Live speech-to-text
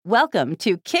Welcome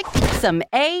to Kick Some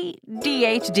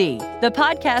ADHD, the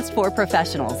podcast for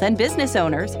professionals and business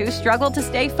owners who struggle to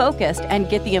stay focused and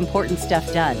get the important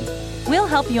stuff done. We'll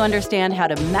help you understand how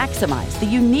to maximize the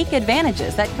unique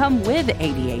advantages that come with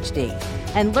ADHD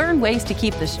and learn ways to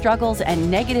keep the struggles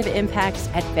and negative impacts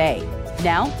at bay.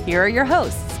 Now, here are your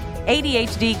hosts,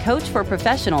 ADHD coach for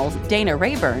professionals Dana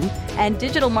Rayburn and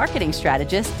digital marketing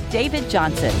strategist David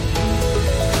Johnson.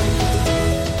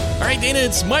 All right, Dana,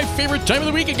 it's my favorite time of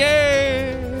the week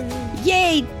again.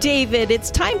 Yay, David. It's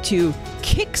time to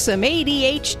kick some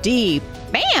ADHD.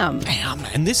 Bam! Bam.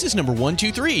 And this is number 1,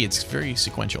 2, 3. It's very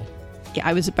sequential. Yeah,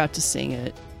 I was about to sing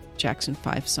a Jackson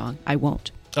 5 song. I won't.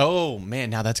 Oh,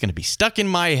 man, now that's going to be stuck in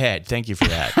my head. Thank you for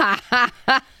that.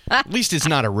 At least it's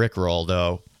not a Rickroll,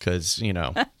 though, because, you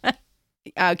know.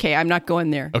 Okay, I'm not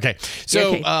going there. Okay,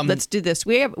 so let's do this.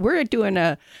 We're doing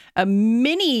a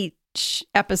mini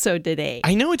episode today.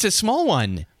 I know it's a small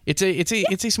one. It's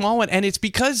a small one, and it's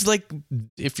because, like,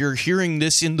 if you're hearing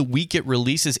this in the week it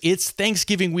releases, it's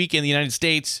Thanksgiving week in the United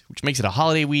States, which makes it a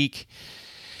holiday week,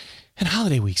 and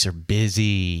holiday weeks are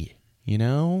busy, you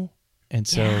know, and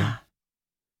so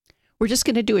we're just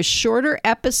going to do a shorter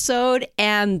episode,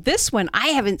 and this one I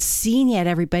haven't seen yet.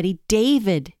 Everybody,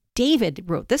 David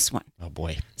wrote this one. Oh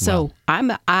boy! So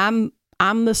well.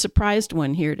 I'm the surprised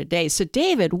one here today. So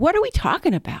David, what are we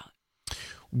talking about?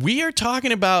 We are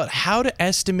talking about how to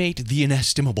estimate the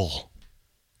inestimable.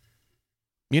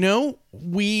 You know,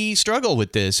 we struggle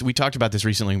with this. We talked about this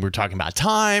recently. We were talking about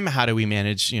time. How do we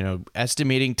manage,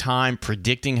 estimating time,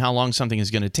 predicting how long something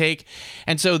is going to take?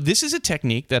 And so this is a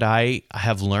technique that I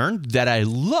have learned that I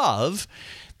love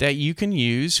that you can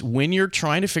use when you're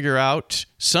trying to figure out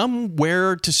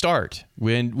somewhere to start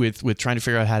with trying to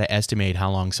figure out how to estimate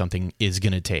how long something is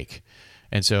going to take.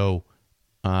 And so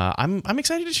I'm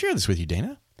excited to share this with you,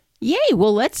 Dana. Yay.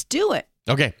 Well, let's do it.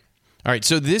 Okay. All right.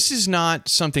 So this is not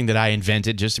something that I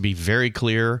invented, just to be very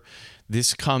clear.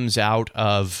 This comes out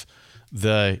of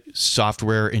the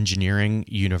software engineering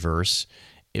universe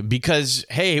because,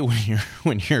 hey,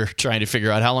 when you're trying to figure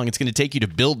out how long it's going to take you to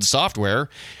build software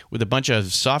with a bunch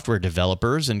of software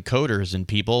developers and coders and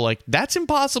people, like, that's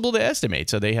impossible to estimate.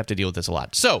 So they have to deal with this a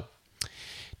lot. So,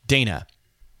 Dana,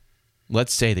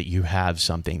 let's say that you have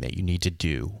something that you need to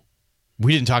do.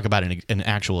 We didn't talk about an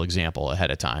actual example ahead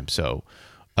of time. So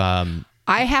I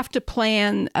have to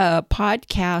plan a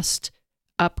podcast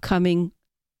upcoming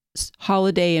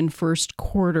holiday and first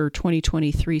quarter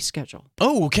 2023 schedule.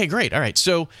 Oh, okay, great. All right.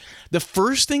 So the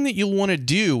first thing that you'll want to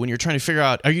do when you're trying to figure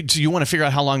out, do you want to figure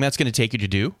out how long that's going to take you to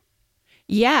do?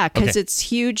 Yeah, because it's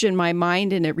huge in my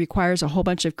mind and it requires a whole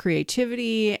bunch of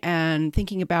creativity and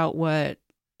thinking about what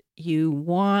you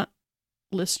want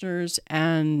listeners,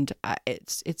 and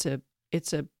it's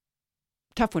a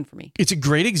tough one for me. It's a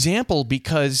great example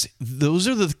because those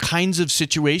are the kinds of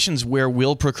situations where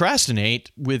we'll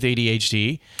procrastinate with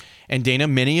ADHD. And Dana,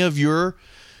 many of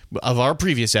our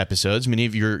previous episodes, many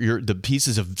of the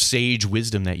pieces of sage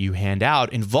wisdom that you hand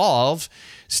out involve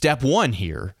step 1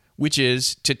 here, which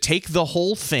is to take the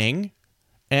whole thing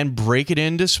and break it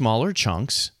into smaller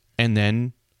chunks, and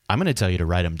then I'm going to tell you to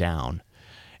write them down.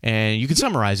 And you can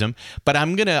summarize them, but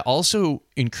I'm going to also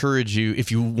encourage you, if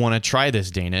you want to try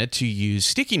this, Dana, to use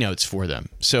sticky notes for them.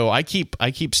 So I keep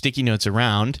sticky notes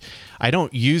around. I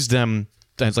don't use them.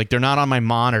 It's like they're not on my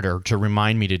monitor to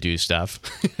remind me to do stuff,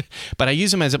 but I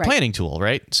use them as a planning tool,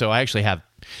 right? So I actually have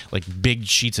like big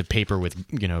sheets of paper with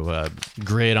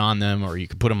grid on them, or you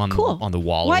could put them on the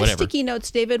wall or whatever. Why sticky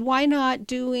notes, David? Why not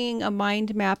doing a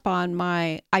mind map on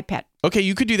my iPad? Okay,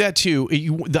 you could do that too.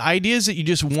 The idea is that you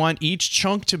just want each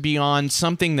chunk to be on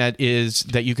something that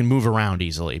you can move around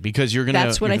easily, because you're going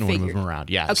to move them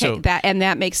around. Yeah. Okay,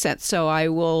 that makes sense. So I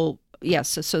will. Yes.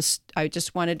 So I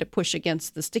just wanted to push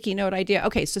against the sticky note idea.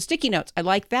 Okay, so sticky notes. I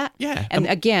like that. Yeah. And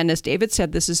again, as David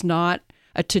said, this is not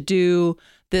a to-do.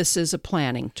 This is a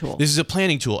planning tool. This is a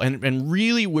planning tool. And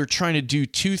really, we're trying to do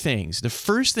 2 things. The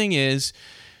first thing is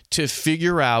to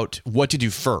figure out what to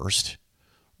do first,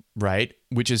 right?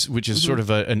 Which is sort of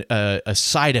a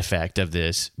side effect of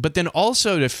this. But then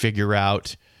also to figure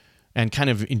out, and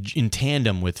kind of in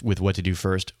tandem with what to do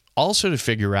first, also to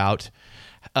figure out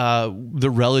the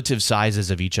relative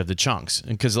sizes of each of the chunks,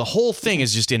 because the whole thing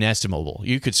is just inestimable.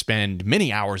 You could spend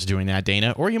many hours doing that,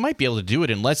 Dana, or you might be able to do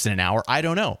it in less than an hour. I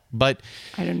don't know, but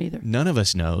I don't either. None of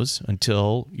us knows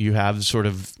until you have sort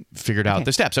of figured out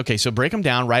the steps. Okay, so break them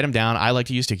down, write them down. I like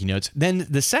to use sticky notes. Then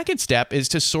the second step is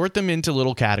to sort them into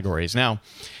little categories. Now,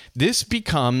 this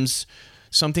becomes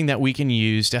something that we can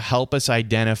use to help us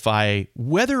identify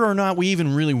whether or not we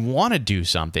even really want to do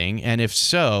something, and if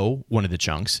so, one of the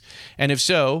chunks, and if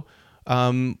so,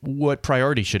 what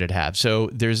priority should it have? So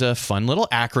there's a fun little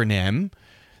acronym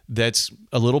that's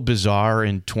a little bizarre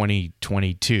in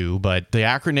 2022, but the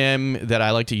acronym that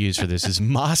I like to use for this is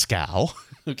Moscow.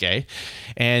 Okay.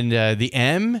 And the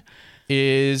M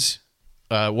is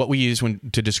what we use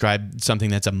to describe something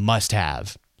that's a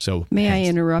must-have. So may I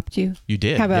interrupt you? You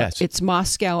did. How about yes. It's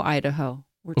Moscow, Idaho.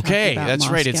 Okay, that's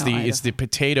Moscow, right. It's Idaho. the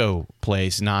potato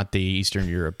place, not the Eastern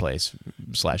Europe place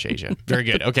 / Asia. Very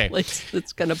good. Okay.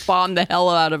 It's going to bomb the hell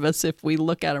out of us if we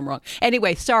look at them wrong.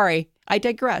 Anyway, sorry. I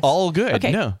digress. All good.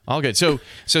 Okay. No, all good. So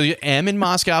the M in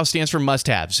Moscow stands for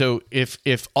must-have. So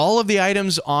if all of the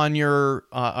items on your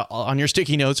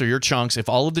sticky notes or your chunks, if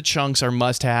all of the chunks are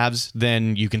must-haves,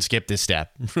 then you can skip this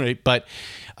step, right? But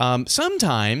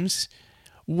sometimes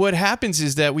what happens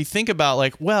is that we think about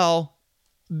like, well,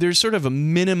 there's sort of a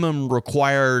minimum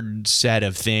required set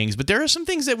of things, but there are some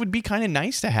things that would be kind of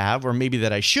nice to have, or maybe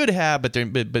that I should have, but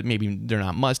maybe they're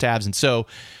not must-haves. And so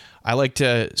I like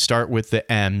to start with the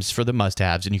M's for the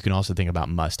must-haves, and you can also think about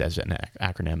MUST as an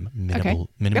acronym,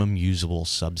 minimum usable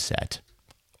subset,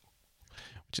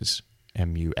 which is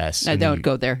MUS. No, don't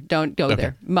go there. Don't go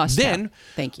there. Must then, have.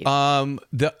 Thank you.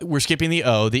 We're skipping the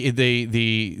O.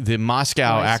 The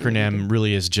Moscow acronym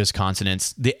really is just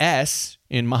consonants. The S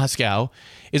in Moscow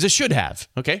is a should have.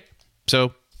 Okay,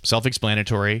 so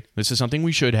self-explanatory. This is something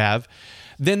we should have.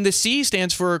 Then the C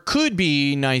stands for could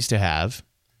be nice to have.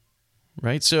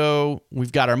 Right, so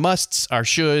we've got our musts, our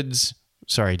shoulds.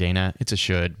 Sorry, Dana, it's a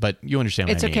should, but you understand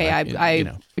what I mean. It's okay.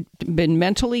 I've been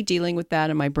mentally dealing with that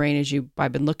in my brain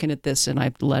I've been looking at this and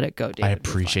I've let it go, David. I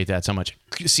appreciate that so much.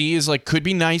 C is like could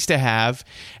be nice to have.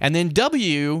 And then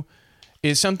W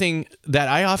is something that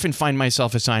I often find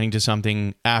myself assigning to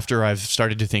something after I've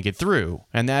started to think it through.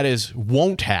 And that is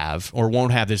won't have, or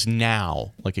won't have this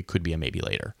now, like it could be a maybe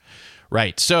later.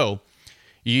 Right, so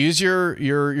you use your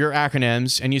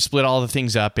acronyms and you split all the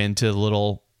things up into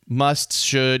little musts,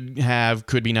 should have,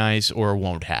 could be nice, or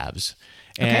won't haves.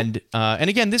 Okay. And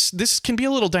again, this can be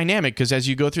a little dynamic because as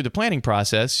you go through the planning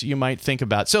process, you might think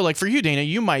about, so like for you, Dana,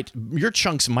 your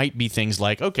chunks might be things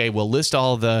like, okay, we'll list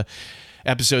all the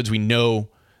episodes we know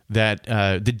that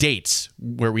the dates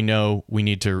where we know we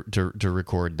need to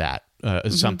record that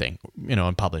something,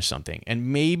 and publish something.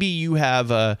 And maybe you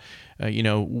have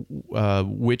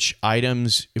which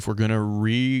items, if we're going to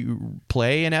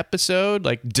replay an episode,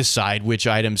 like decide which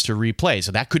items to replay.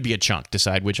 So that could be a chunk,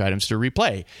 decide which items to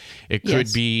replay. It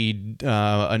could be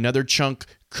another chunk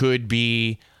could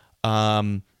be,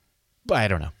 I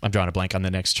don't know. I'm drawing a blank on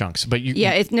the next chunks, but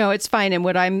it's fine. And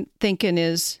what I'm thinking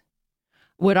is,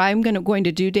 what I'm going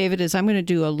to do, David, is I'm going to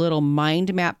do a little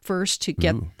mind map first to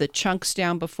get the chunks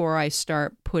down before I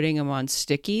start putting them on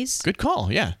stickies. Good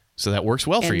call. Yeah. So that works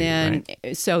well for you,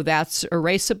 right? So that's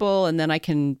erasable, and then I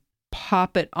can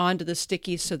pop it onto the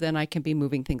stickies so then I can be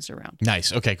moving things around.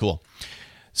 Nice. Okay, cool.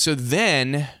 So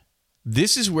then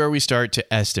this is where we start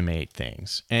to estimate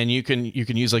things. And you can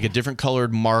use like a different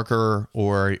colored marker,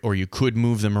 or you could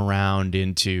move them around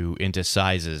into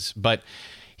sizes. But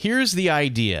here's the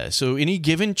idea. So any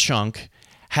given chunk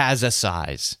has a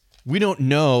size. We don't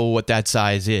know what that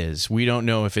size is. We don't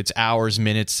know if it's hours,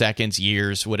 minutes, seconds,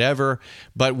 years, whatever,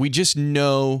 but we just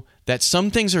know that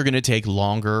some things are going to take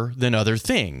longer than other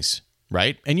things,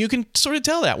 right? And you can sort of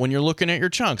tell that when you're looking at your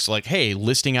chunks. Like, hey,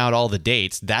 listing out all the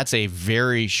dates, that's a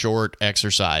very short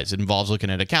exercise. It involves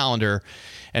looking at a calendar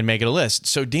and making a list.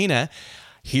 So, Dana,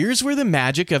 here's where the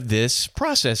magic of this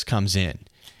process comes in.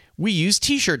 We use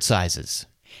t-shirt sizes.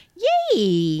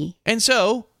 Yay! And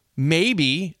so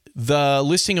maybe the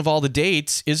listing of all the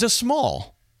dates is a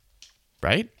small,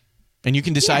 right? And you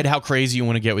can decide how crazy you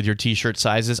want to get with your t-shirt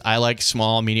sizes. I like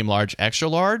small, medium, large, extra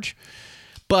large.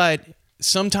 But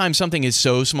sometimes something is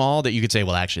so small that you could say,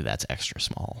 well, actually, that's extra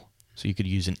small. So you could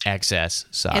use an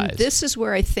XS size. And this is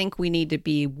where I think we need to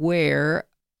be aware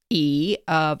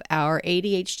of our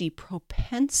ADHD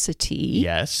propensity.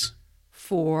 Yes.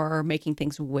 For making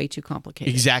things way too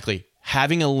complicated. Exactly.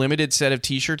 Having a limited set of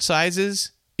t-shirt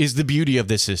sizes is the beauty of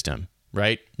this system,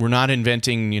 right? We're not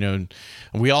inventing,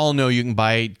 we all know you can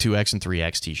buy 2X and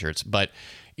 3X t-shirts, but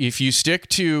if you stick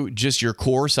to just your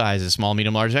core sizes, small,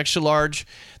 medium, large, extra large,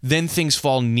 then things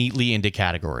fall neatly into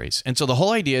categories. And so the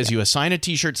whole idea is you assign a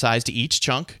t-shirt size to each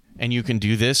chunk, and you can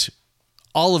do this.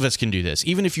 All of us can do this.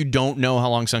 Even if you don't know how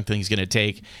long something's going to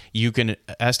take, you can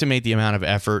estimate the amount of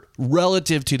effort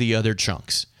relative to the other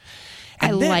chunks. I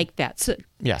like that. So,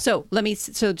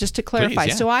 So just to clarify,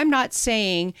 so I'm not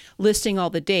saying listing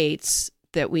all the dates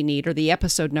that we need or the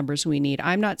episode numbers we need.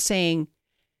 I'm not saying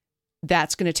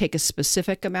that's going to take a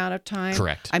specific amount of time.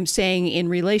 Correct. I'm saying in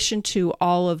relation to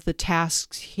all of the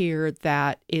tasks here,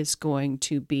 that is going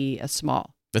to be a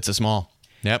small. That's a small.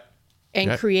 Yep.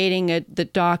 And creating the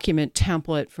document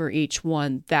template for each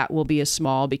one, that will be a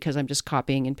small because I'm just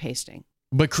copying and pasting.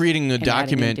 But creating a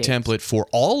document template for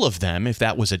all of them, if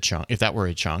that were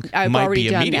a chunk, I've might already be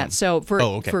a done medium. that. So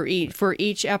for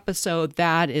each episode,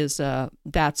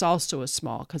 that's also a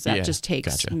small because that just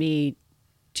takes me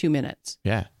 2 minutes.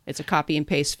 Yeah, it's a copy and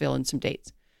paste, fill in some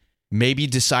dates. Maybe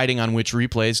deciding on which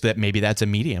replays that maybe that's a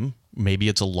medium, maybe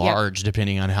it's a large,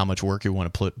 depending on how much work you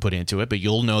want to put into it. But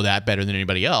you'll know that better than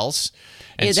anybody else.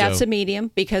 And that's a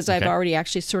medium because I've already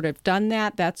actually sort of done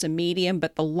that. That's a medium,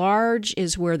 but the large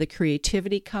is where the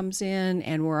creativity comes in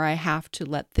and where I have to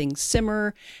let things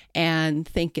simmer and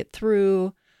think it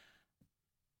through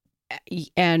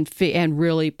and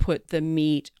really put the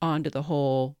meat onto the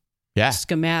whole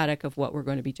schematic of what we're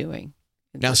going to be doing.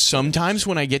 Now, sometimes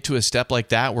when I get to a step like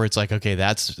that where it's like, okay,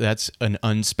 that's an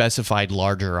unspecified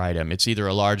larger item. It's either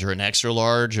a large or an extra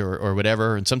large or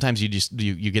whatever. And sometimes you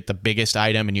get the biggest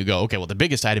item and you go, okay, well, the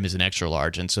biggest item is an extra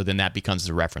large. And so then that becomes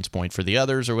the reference point for the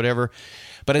others or whatever.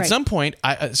 But at some point,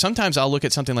 sometimes I'll look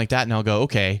at something like that and I'll go,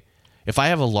 okay, if I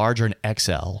have a large or an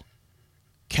XL,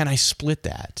 can I split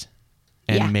that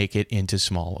and make it into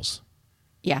smalls?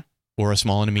 Yeah. Or a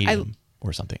small and a medium.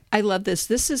 Or something. I love this.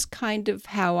 This is kind of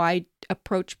how I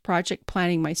approach project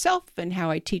planning myself and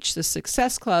how I teach the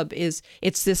Success Club it's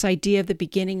this idea of the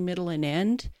beginning, middle, and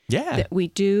end that we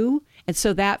do. And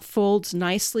so that folds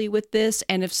nicely with this.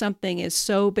 And if something is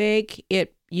so big,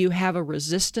 you have a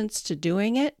resistance to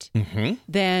doing it,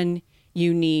 then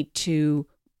you need to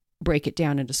break it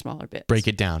down into smaller bits. Break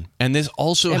it down. And this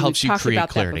also helps you create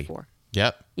clarity.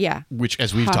 Yep. Yeah. Which,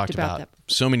 as we've talked about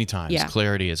so many times,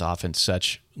 clarity is often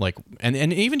such and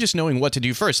even just knowing what to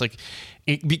do first,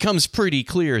 it becomes pretty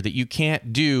clear that you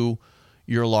can't do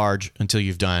your large until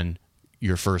you've done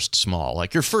your first small.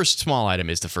 Like your first small item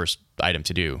is the first item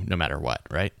to do no matter what,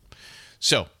 right?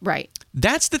 So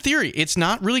that's the theory. It's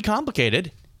not really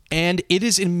complicated and it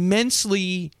is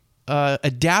immensely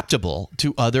adaptable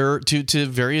to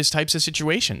various types of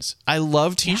situations. I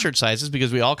love t-shirt sizes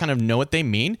because we all kind of know what they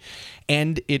mean,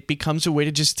 and it becomes a way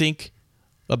to just think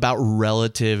about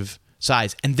relative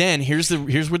size. And then here's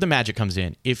where the magic comes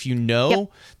in. If you know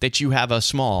that you have a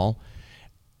small,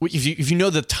 if you know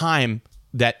the time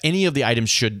that any of the items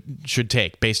should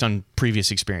take based on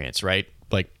previous experience, right?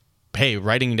 Like, hey,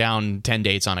 writing down 10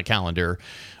 dates on a calendar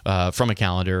from a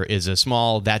calendar is a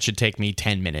small. That should take me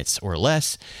 10 minutes or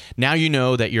less. Now you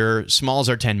know that your smalls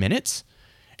are 10 minutes,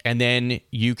 and then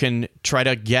you can try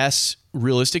to guess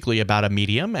realistically about a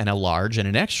medium and a large and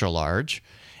an extra large.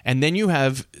 And then you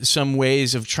have some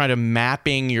ways of trying to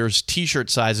mapping your t-shirt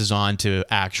sizes onto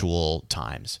actual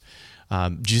times,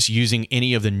 just using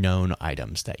any of the known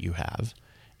items that you have.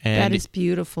 And that is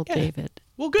beauig, David.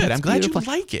 Well, good. I'm glad you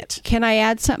like it. Can I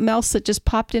add something else that just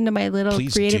popped into my little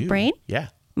creative brain? Yeah.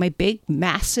 My big,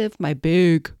 massive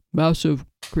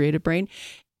creative brain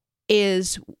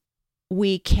is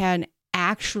we can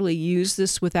actually use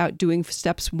this without doing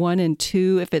steps 1 and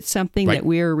 2 if it's something that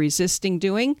we're resisting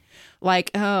doing.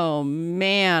 Like, oh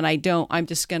man, I don't want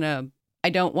to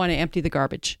empty the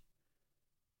garbage.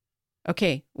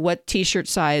 Okay, what t-shirt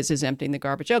size is emptying the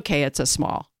garbage? Okay, it's a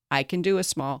small. I can do a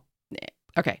small.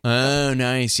 Okay. Oh,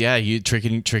 nice. Yeah, you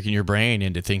tricking your brain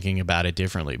into thinking about it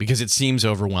differently because it seems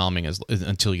overwhelming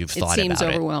until you've thought about it. It seems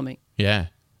overwhelming. Yeah.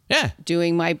 Yeah.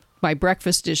 Doing my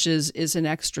breakfast dishes is an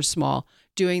extra small.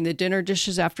 Doing the dinner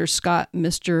dishes after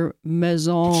Mr.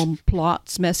 Maison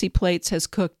Plot's Messy Plates has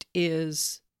cooked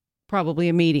is probably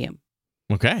a medium.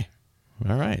 Okay.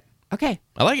 All right. Okay.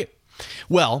 I like it.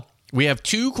 Well, we have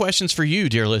 2 questions for you,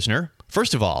 dear listener.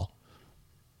 First of all,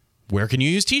 where can you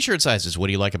use t-shirt sizes? What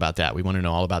do you like about that? We want to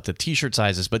know all about the t-shirt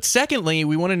sizes. But secondly,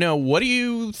 we want to know, what do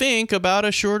you think about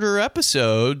a shorter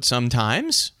episode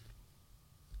sometimes?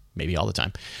 Maybe all the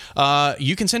time.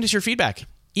 You can send us your feedback.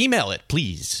 Email it,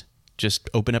 please. Just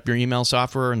open up your email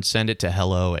software and send it to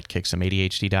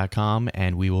hello@kicksomeadhd.com,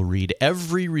 and we will read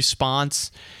every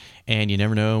response. And you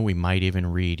never know, we might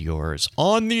even read yours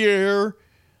on the air.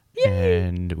 Yay!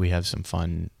 And we have some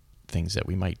fun things that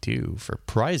we might do for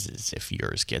prizes if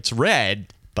yours gets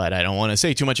read, but I don't want to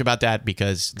say too much about that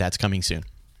because that's coming soon.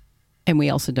 And we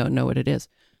also don't know what it is.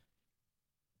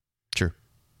 True.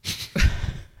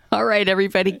 All right,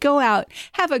 everybody, go out.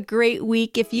 Have a great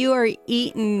week. If you are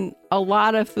eating a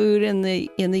lot of food in the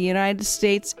United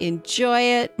States, enjoy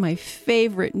it. My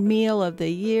favorite meal of the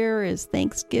year is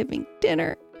Thanksgiving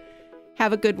dinner.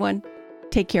 Have a good one.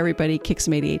 Take care, everybody. Kick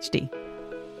some ADHD.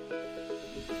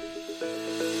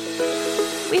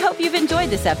 We hope you've enjoyed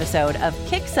this episode of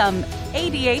Kick Some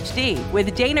ADHD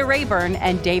with Dana Rayburn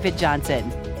and David Johnson.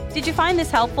 Did you find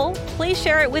this helpful? Please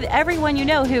share it with everyone you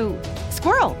know who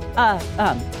squirrel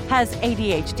has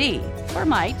ADHD, or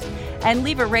might, and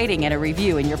leave a rating and a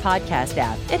review in your podcast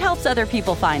app. It helps other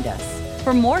people find us.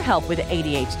 For more help with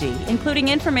ADHD, including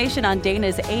information on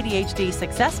Dana's ADHD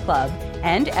Success Club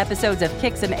and episodes of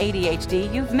Kick Some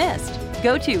ADHD you've missed,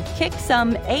 go to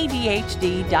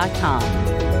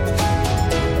kicksomeadhd.com.